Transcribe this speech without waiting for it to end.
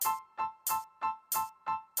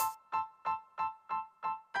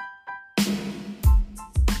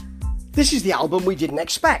This is the album we didn't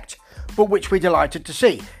expect, but which we're delighted to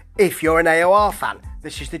see. If you're an AOR fan,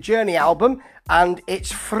 this is the Journey album, and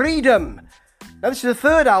it's Freedom. Now, this is the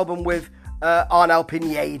third album with Arnel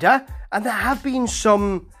Pineda, and there have been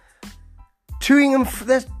some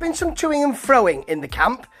there's been some toing and froing in the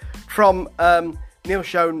camp from Neil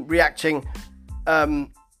Schon reacting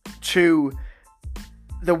to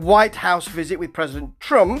the White House visit with President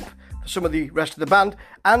Trump for some of the rest of the band,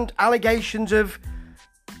 and allegations of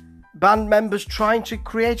band members trying to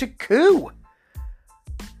create a coup.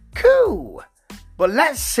 But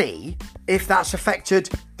let's see if that's affected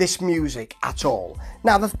this music at all.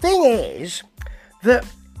 Now, the thing is that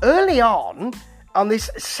early on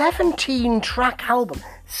this 17-track album,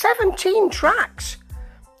 17 tracks,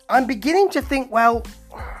 I'm beginning to think, well,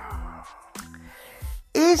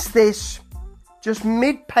 is this just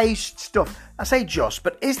mid-paced stuff? I say just,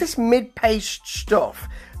 but is this mid-paced stuff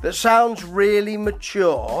that sounds really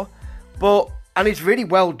mature, and it's really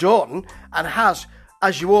well done, and has,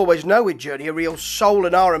 as you always know with Journey, a real soul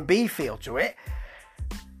and R&B feel to it,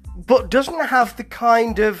 but doesn't have the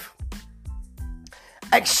kind of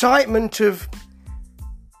excitement of,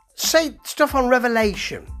 say, stuff on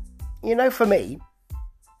Revelation, for me,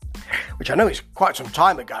 which I know is quite some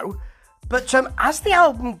time ago, but as the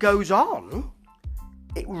album goes on,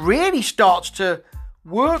 it really starts to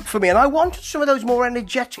work for me, and I wanted some of those more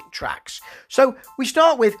energetic tracks. So we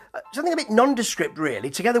start with something a bit nondescript, really.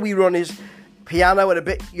 Together We Run is piano and a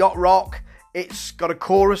bit yacht rock. It's got a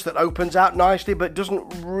chorus that opens out nicely, but doesn't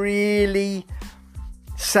really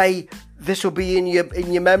say this will be in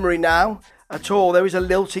your memory now at all. There is a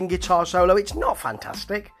lilting guitar solo. It's not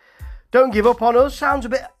fantastic. Don't Give Up on Us sounds a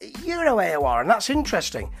bit Euro AOR, and that's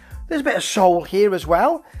interesting. There's a bit of soul here as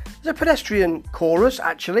well. There's a pedestrian chorus,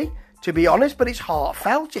 actually, to be honest, but it's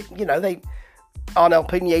heartfelt. Arnel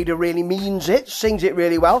Pineda really means it, sings it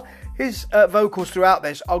really well. His vocals throughout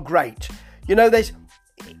this are great.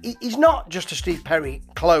 He's not just a Steve Perry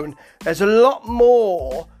clone. There's a lot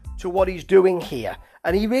more to what he's doing here,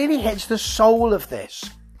 and he really hits the soul of this.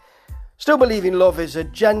 Still Believe in Love is a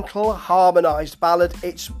gentle, harmonised ballad.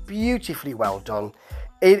 It's beautifully well done.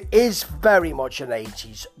 It is very much an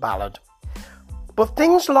 80s ballad. But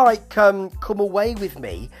things like Come Away With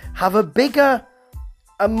Me have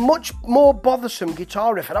a much more bothersome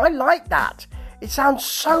guitar riff, and I like that. It sounds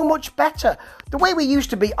so much better. The Way We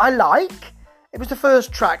Used to Be, I like. It was the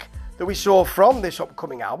first track that we saw from this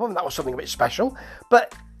upcoming album. That was something a bit special.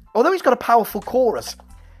 But although it's got a powerful chorus,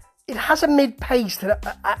 it has a mid-pace,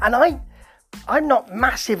 and I'm not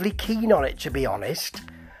massively keen on it, to be honest.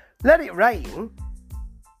 Let It Rain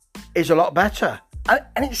is a lot better.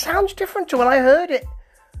 And it sounds different to when I heard it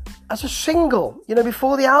as a single,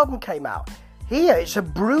 before the album came out. Here, it's a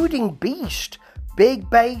brooding beast. Big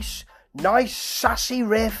bass, nice sassy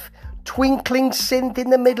riff, twinkling synth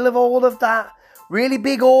in the middle of all of that. Really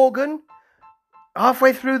big organ.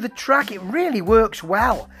 Halfway through the track, it really works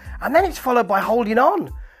well. And then it's followed by Holding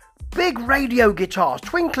On. Big radio guitars,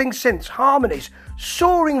 twinkling synths, harmonies,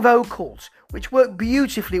 soaring vocals, which work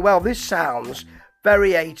beautifully well. This sounds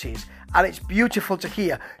very 80s, and it's beautiful to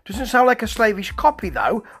hear. Doesn't sound like a slavish copy,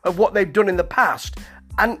 though, of what they've done in the past.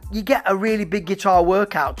 And you get a really big guitar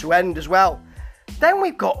workout to end as well. Then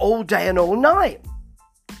we've got All Day and All Night.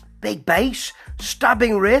 Big bass,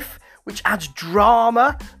 stabbing riff, which adds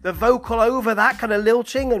drama. The vocal over that, kind of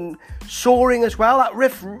lilting and soaring as well. That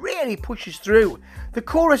riff really pushes through. The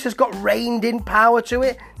chorus has got reined-in power to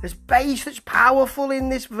it. There's bass that's powerful in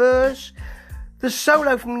this verse. The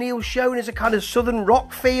solo from Neil Schon is a kind of southern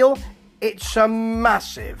rock feel. It's a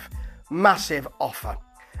massive, massive offer.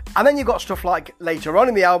 And then you've got stuff like later on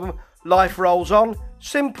in the album, Life Rolls On.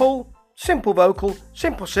 Simple vocal,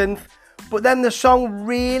 simple synth. But then the song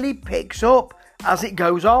really picks up as it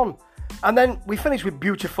goes on. And then we finish with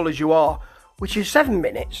Beautiful As You Are, which is 7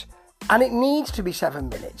 minutes. And it needs to be 7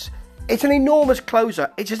 minutes. It's an enormous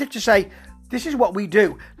closer. It's as if to say, this is what we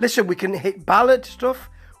do. Listen, we can hit ballad stuff.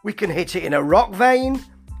 We can hit it in a rock vein.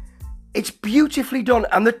 It's beautifully done.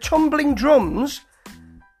 And the tumbling drums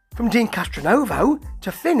from Dean Castronovo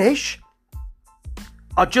to finish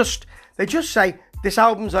they just say, this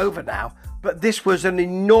album's over now, but this was an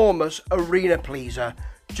enormous arena pleaser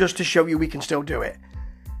just to show you we can still do it.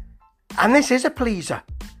 And this is a pleaser.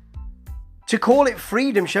 To call it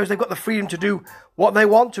Freedom shows they've got the freedom to do what they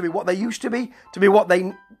want to be, what they used to be what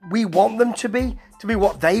we want them to be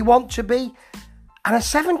what they want to be. And a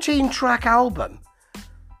 17-track album,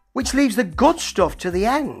 which leaves the good stuff to the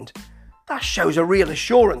end, that shows a real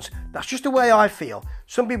assurance. That's just the way I feel.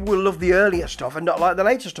 Some people will love the earlier stuff and not like the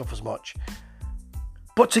later stuff as much.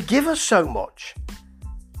 But to give us so much,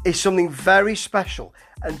 is something very special.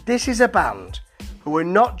 And this is a band who are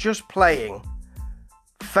not just playing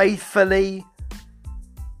Faithfully,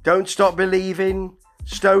 Don't Stop Believing,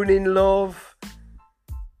 Stone in Love,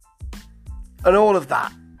 and all of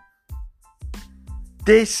that.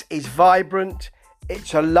 This is vibrant,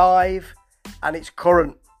 it's alive, and it's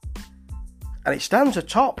current. And it stands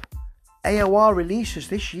atop AOR releases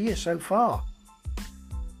this year so far.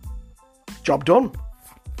 Job done.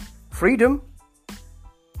 Freedom.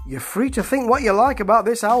 You're free to think what you like about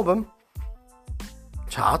this album.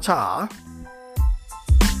 Ta-ta.